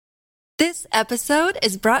This episode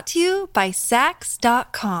is brought to you by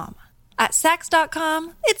Sax.com. At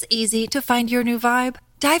Sax.com, it's easy to find your new vibe.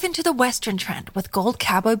 Dive into the Western trend with gold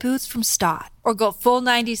cowboy boots from Stott, or go full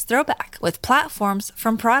 90s throwback with platforms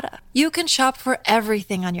from Prada. You can shop for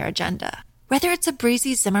everything on your agenda, whether it's a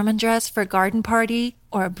breezy Zimmermann dress for a garden party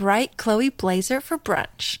or a bright Chloe blazer for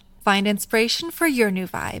brunch. Find inspiration for your new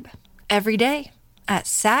vibe every day at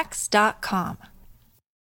Sax.com.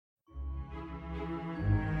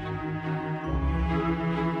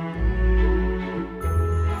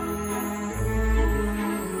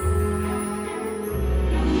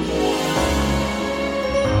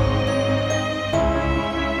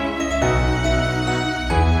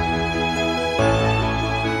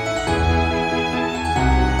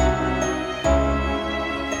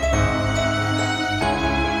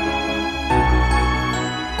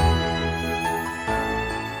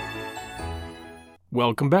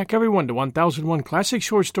 Welcome back, everyone, to 1001 Classic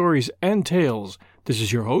Short Stories and Tales. This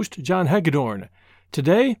is your host, John Hagedorn.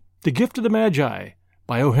 Today, The Gift of the Magi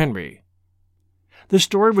by O. Henry. This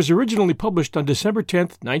story was originally published on December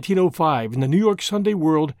 10th, 1905 in the New York Sunday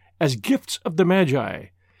World as Gifts of the Magi.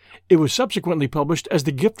 It was subsequently published as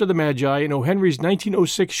The Gift of the Magi in O. Henry's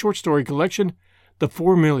 1906 short story collection, The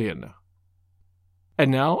 4 Million. And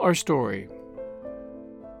now our story.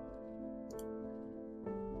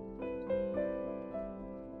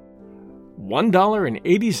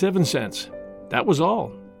 $1.87. That was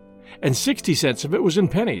all. And 60 cents of it was in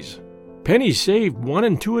pennies. Pennies saved 1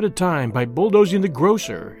 and 2 at a time by bulldozing the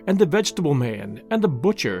grocer and the vegetable man and the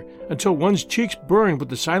butcher until one's cheeks burned with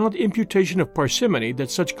the silent imputation of parsimony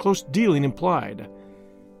that such close dealing implied.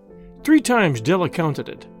 3 times Della counted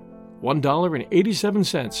it.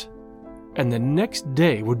 $1.87. And the next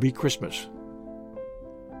day would be Christmas.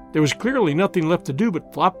 There was clearly nothing left to do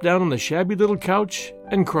but flop down on the shabby little couch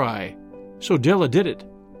and cry. So Della did it,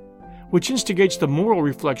 which instigates the moral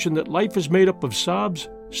reflection that life is made up of sobs,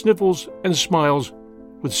 sniffles, and smiles,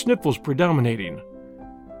 with sniffles predominating.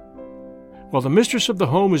 While the mistress of the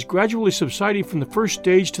home is gradually subsiding from the first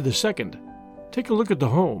stage to the second, take a look at the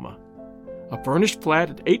home. A furnished flat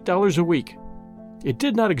at $8 a week. It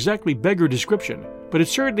did not exactly beg her description, but it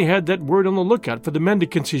certainly had that word on the lookout for the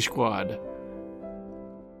mendicancy squad.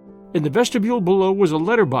 In the vestibule below was a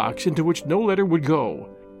letter box into which no letter would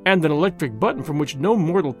go, and an electric button from which no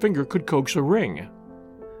mortal finger could coax a ring.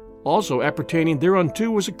 Also appertaining thereunto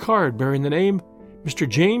was a card bearing the name Mr.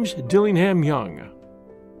 James Dillingham Young.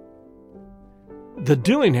 The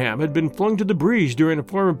Dillingham had been flung to the breeze during a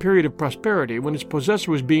former period of prosperity when its possessor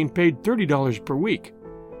was being paid $30 per week.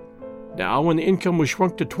 Now, when the income was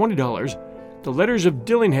shrunk to $20, the letters of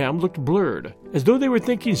Dillingham looked blurred, as though they were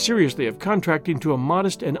thinking seriously of contracting to a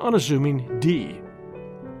modest and unassuming D.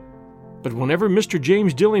 But whenever Mr.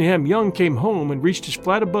 James Dillingham Young came home and reached his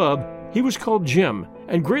flat above, he was called Jim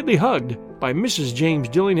and greatly hugged by Mrs. James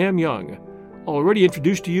Dillingham Young, already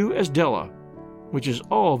introduced to you as Della, which is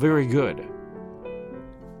all very good.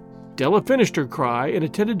 Della finished her cry and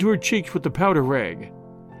attended to her cheeks with the powder rag.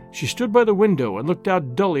 She stood by the window and looked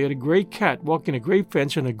out dully at a gray cat walking a gray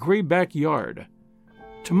fence in a gray backyard.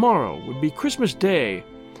 Tomorrow would be Christmas Day,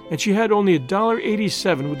 and she had only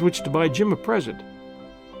 $1.87 with which to buy Jim a present.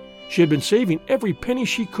 She had been saving every penny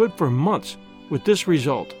she could for months, with this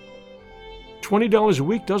result. $20 a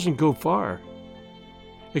week doesn't go far.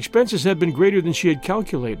 Expenses had been greater than she had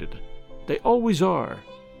calculated. They always are.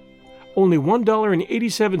 Only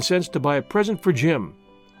 $1.87 to buy a present for Jim.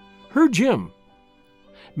 Her Jim.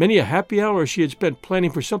 Many a happy hour she had spent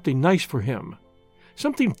planning for something nice for him.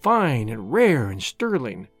 Something fine and rare and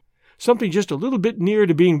sterling. Something just a little bit near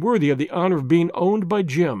to being worthy of the honor of being owned by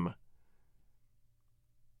Jim.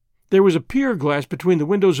 There was a pier glass between the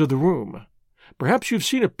windows of the room. Perhaps you've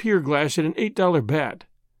seen a pier glass in an $8 bat.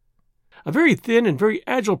 A very thin and very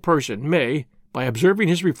agile person may, by observing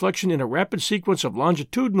his reflection in a rapid sequence of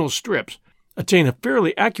longitudinal strips, attain a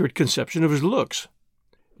fairly accurate conception of his looks.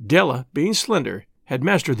 Della, being slender, had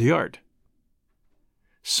mastered the art.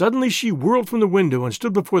 Suddenly she whirled from the window and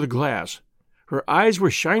stood before the glass. Her eyes were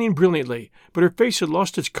shining brilliantly, but her face had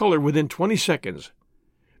lost its color within 20 seconds.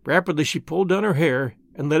 Rapidly she pulled down her hair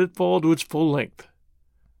and let it fall to its full length.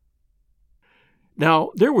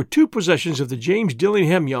 Now, there were 2 possessions of the James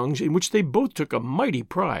Dillingham Youngs in which they both took a mighty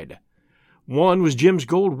pride. One was Jim's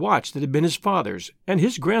gold watch that had been his father's and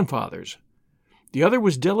his grandfather's. The other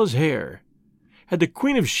was Della's hair. Had the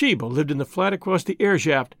Queen of Sheba lived in the flat across the air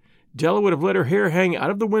shaft, Della would have let her hair hang out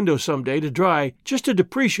of the window some day to dry just to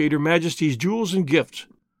depreciate Her Majesty's jewels and gifts.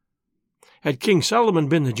 Had King Solomon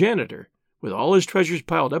been the janitor, with all his treasures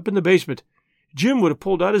piled up in the basement, Jim would have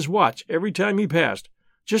pulled out his watch every time he passed,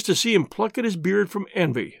 just to see him pluck at his beard from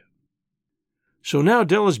envy. So now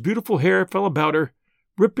Della's beautiful hair fell about her,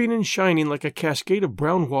 rippling and shining like a cascade of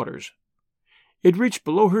brown waters. It reached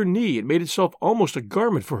below her knee and made itself almost a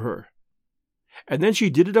garment for her. And then she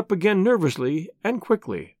did it up again nervously and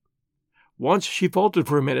quickly. Once she faltered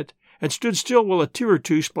for a minute and stood still while a tear or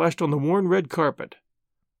two splashed on the worn red carpet.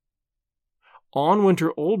 On went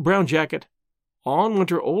her old brown jacket, on went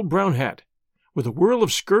her old brown hat. With a whirl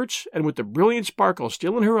of skirts and with the brilliant sparkle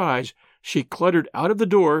still in her eyes, she cluttered out of the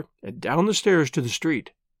door and down the stairs to the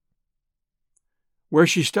street. Where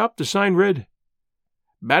she stopped, the sign read,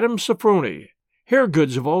 Madame Sofroni, hair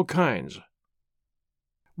goods of all kinds.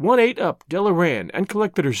 1/8 up, Della ran and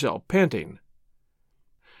collected herself, panting.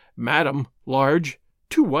 Madame, large,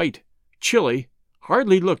 too white, chilly,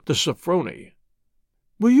 hardly looked the Sofroni.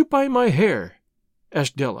 "Will you buy my hair?"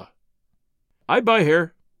 asked Della. "I buy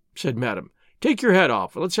hair," said Madame. "Take your hat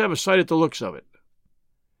off, and let's have a sight at the looks of it."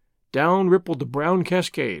 Down rippled the brown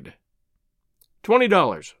cascade.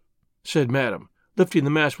 $20, said Madame, lifting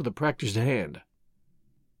the mass with a practised hand.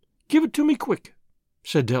 "Give it to me quick,"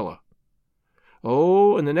 said Della.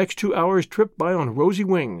 Oh, and the next 2 hours tripped by on rosy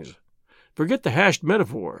wings. Forget the hashed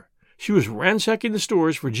metaphor. She was ransacking the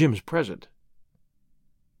stores for Jim's present.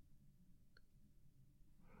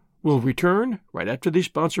 We'll return right after these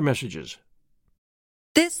sponsor messages.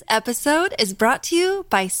 This episode is brought to you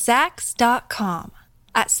by Sax.com.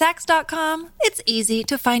 At Sax.com, it's easy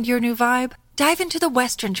to find your new vibe. Dive into the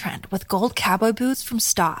Western trend with gold cowboy boots from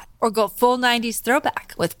Stott, or go full 90s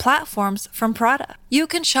throwback with platforms from Prada. You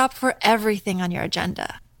can shop for everything on your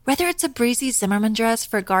agenda, whether it's a breezy Zimmermann dress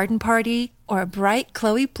for a garden party or a bright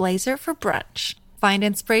Chloe blazer for brunch. Find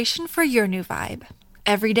inspiration for your new vibe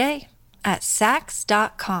every day at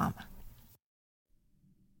Sax.com.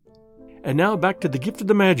 And now back to The Gift of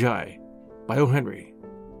the Magi by O. Henry.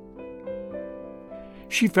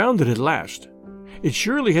 She found it at last. It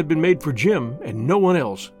surely had been made for Jim and no one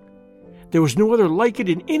else. There was no other like it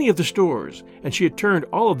in any of the stores, and she had turned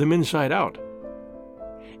all of them inside out.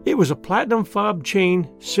 It was a platinum fob chain,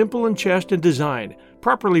 simple in chest and design,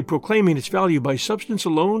 properly proclaiming its value by substance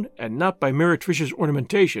alone and not by meretricious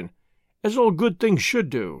ornamentation, as all good things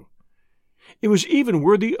should do. It was even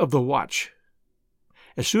worthy of the watch.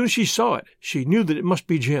 As soon as she saw it, she knew that it must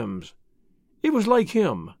be Jim's. It was like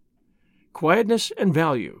him. Quietness and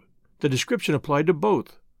value. The description applied to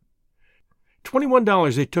both.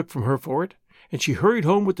 $21 they took from her for it, and she hurried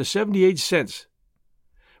home with the 78 cents.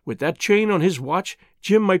 With that chain on his watch,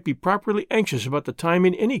 Jim might be properly anxious about the time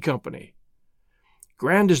in any company.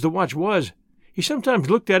 Grand as the watch was, he sometimes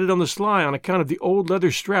looked at it on the sly on account of the old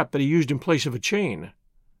leather strap that he used in place of a chain.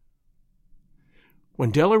 When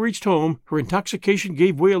Della reached home, her intoxication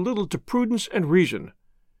gave way a little to prudence and reason.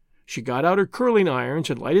 She got out her curling irons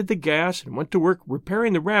and lighted the gas and went to work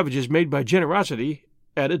repairing the ravages made by generosity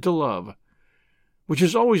added to love, which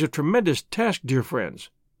is always a tremendous task, dear friends,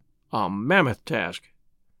 a mammoth task.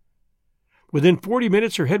 Within 40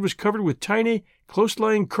 minutes her head was covered with tiny,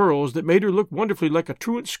 close-lying curls that made her look wonderfully like a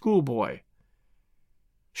truant schoolboy.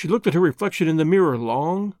 She looked at her reflection in the mirror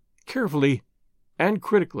long, carefully, and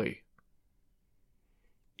critically.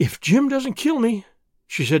 "If Jim doesn't kill me,"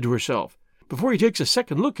 she said to herself, "before he takes a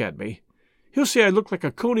second look at me, he'll say I look like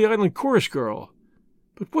a Coney Island chorus girl.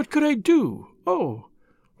 But what could I do? Oh,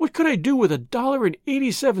 what could I do with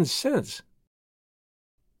 $1.87?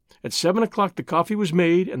 At 7 o'clock the coffee was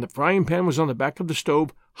made, and the frying pan was on the back of the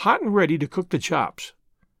stove, hot and ready to cook the chops.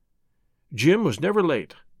 Jim was never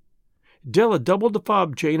late. Della doubled the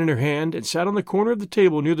fob chain in her hand and sat on the corner of the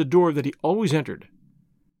table near the door that he always entered.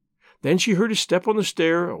 Then she heard his step on the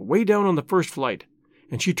stair, away down on the first flight,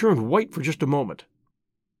 and she turned white for just a moment.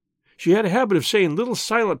 She had a habit of saying little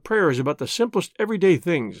silent prayers about the simplest everyday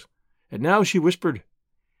things, and now she whispered,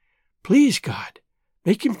 "Please, God,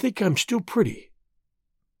 make him think I'm still pretty."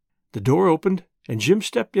 The door opened, and Jim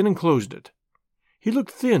stepped in and closed it. He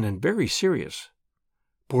looked thin and very serious.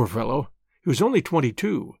 Poor fellow, he was only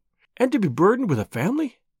 22, and to be burdened with a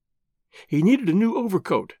family? He needed a new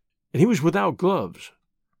overcoat, and he was without gloves.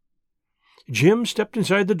 Jim stepped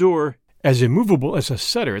inside the door, as immovable as a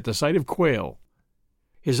setter at the sight of quail.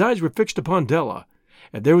 His eyes were fixed upon Della,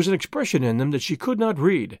 and there was an expression in them that she could not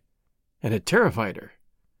read, and it terrified her.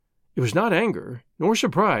 It was not anger, nor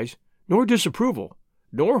surprise, nor disapproval,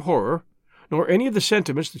 nor horror, nor any of the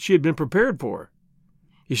sentiments that she had been prepared for.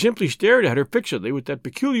 He simply stared at her fixedly with that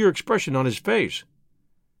peculiar expression on his face.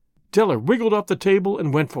 Della wriggled off the table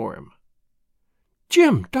and went for him.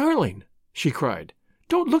 "Jim, darling," she cried,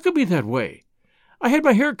 "don't look at me that way. I had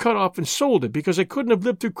my hair cut off and sold it because I couldn't have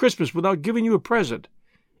lived through Christmas without giving you a present.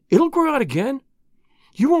 It'll grow out again.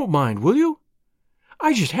 You won't mind, will you?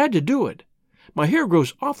 I just had to do it. My hair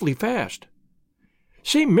grows awfully fast.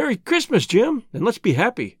 Say Merry Christmas, Jim, and let's be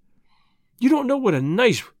happy. You don't know what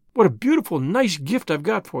a beautiful, nice gift I've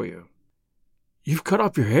got for you." "You've cut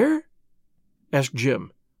off your hair?" asked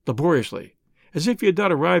Jim, laboriously, as if he had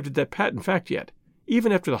not arrived at that patent fact yet,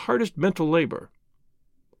 even after the hardest mental labor.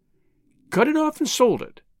 "Cut it off and sold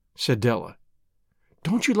it," said Della.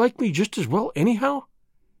 "Don't you like me just as well anyhow?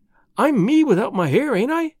 I'm me without my hair,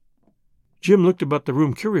 ain't I?" Jim looked about the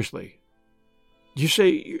room curiously. "You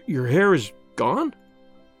say your hair is gone?"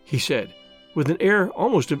 he said, with an air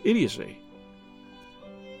almost of idiocy.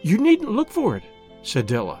 "You needn't look for it," said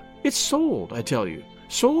Della. "It's sold, I tell you.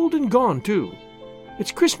 Sold and gone, too.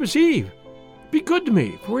 It's Christmas Eve. Be good to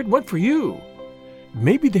me, for it went for you.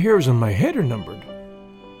 Maybe the hairs on my head are numbered,"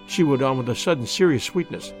 she went on with a sudden serious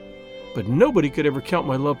sweetness, "but nobody could ever count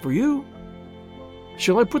my love for you.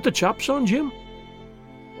 Shall I put the chops on, Jim?"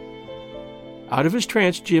 Out of his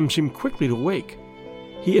trance, Jim seemed quickly to wake.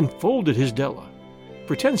 He enfolded his Della.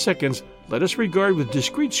 For 10 seconds, let us regard with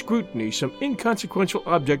discreet scrutiny some inconsequential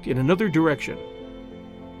object in another direction.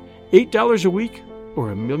 $8 a week or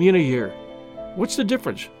 $1 million a year? What's the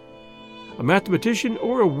difference? A mathematician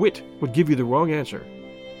or a wit would give you the wrong answer.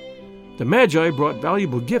 The Magi brought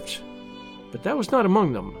valuable gifts, but that was not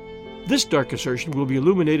among them. This dark assertion will be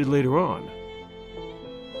illuminated later on.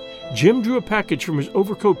 Jim drew a package from his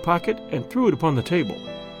overcoat pocket and threw it upon the table.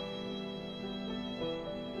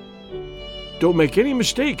 "Don't make any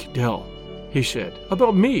mistake, Dell," he said,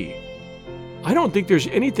 "about me. I don't think there's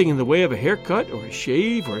anything in the way of a haircut or a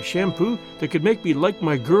shave or a shampoo that could make me like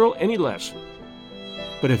my girl any less.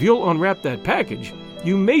 But if you'll unwrap that package,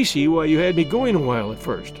 you may see why you had me going a while at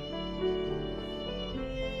first."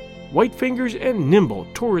 White fingers and nimble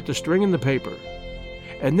tore at the string and the paper,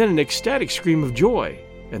 and then an ecstatic scream of joy,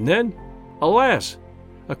 and then, alas,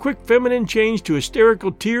 a quick feminine change to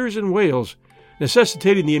hysterical tears and wails,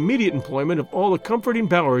 necessitating the immediate employment of all the comforting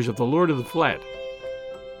powers of the Lord of the Flat.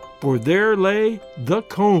 For there lay the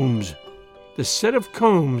combs, the set of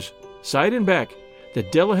combs, side and back,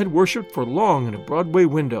 that Della had worshipped for long in a Broadway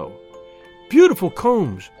window. Beautiful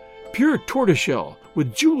combs, pure tortoiseshell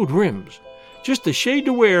with jeweled rims, just the shade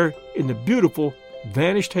to wear in the beautiful,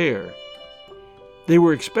 vanished hair. They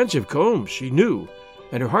were expensive combs, she knew,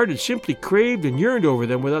 and her heart had simply craved and yearned over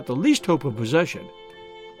them without the least hope of possession.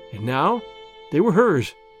 And now they were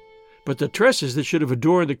hers, but the tresses that should have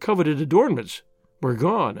adorned the coveted adornments were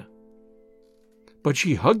gone. But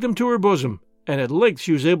she hugged them to her bosom, and at length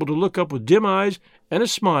she was able to look up with dim eyes and a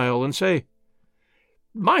smile and say,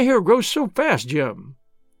 "My hair grows so fast, Jim."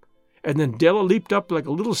 And then Della leaped up like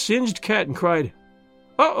a little singed cat and cried,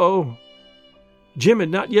 "Uh-oh." Jim had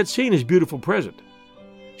not yet seen his beautiful present.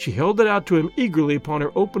 She held it out to him eagerly upon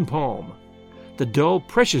her open palm. The dull,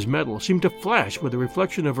 precious metal seemed to flash with the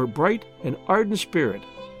reflection of her bright and ardent spirit.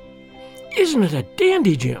 "Isn't it a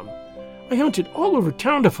dandy, Jim? I hunted all over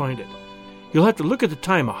town to find it. You'll have to look at the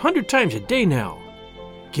time 100 times a day now.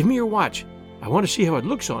 Give me your watch. I want to see how it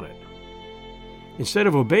looks on it." Instead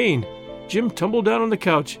of obeying, Jim tumbled down on the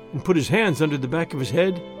couch and put his hands under the back of his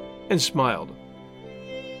head and smiled.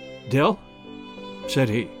 "Dell," said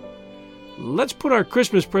he, "let's put our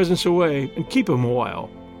Christmas presents away and keep 'em a while.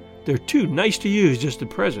 They're too nice to use just at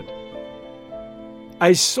present.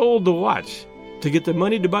 I sold the watch to get the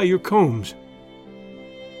money to buy your combs.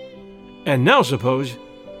 And now suppose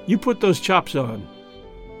you put those chops on."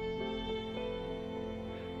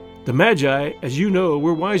 The Magi, as you know,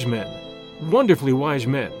 were wise men, wonderfully wise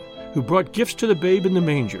men, who brought gifts to the babe in the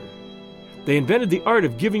manger. They invented the art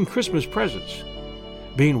of giving Christmas presents.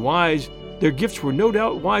 Being wise, their gifts were no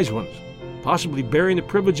doubt wise ones, possibly bearing the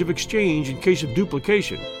privilege of exchange in case of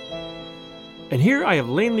duplication. And here I have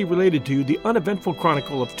lamely related to you the uneventful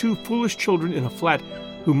chronicle of 2 foolish children in a flat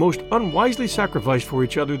who most unwisely sacrificed for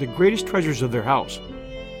each other the greatest treasures of their house.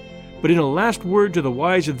 But in a last word to the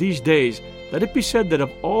wise of these days, let it be said that of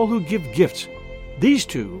all who give gifts, these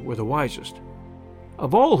 2 were the wisest.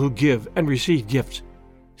 Of all who give and receive gifts,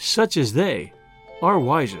 such as they are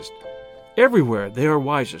wisest. Everywhere they are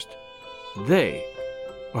wisest. They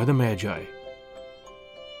are the Magi.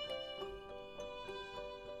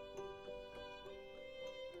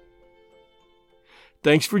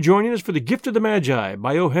 Thanks for joining us for The Gift of the Magi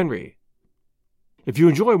by O. Henry. If you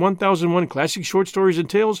enjoy 1001 Classic Short Stories and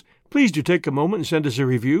Tales, please do take a moment and send us a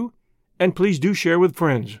review, and please do share with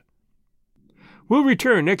friends. We'll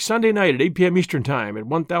return next Sunday night at 8 p.m. Eastern Time at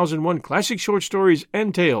 1001 Classic Short Stories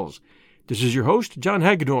and Tales. This is your host, John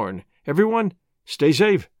Hagedorn. Everyone, stay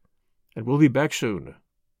safe, and we'll be back soon.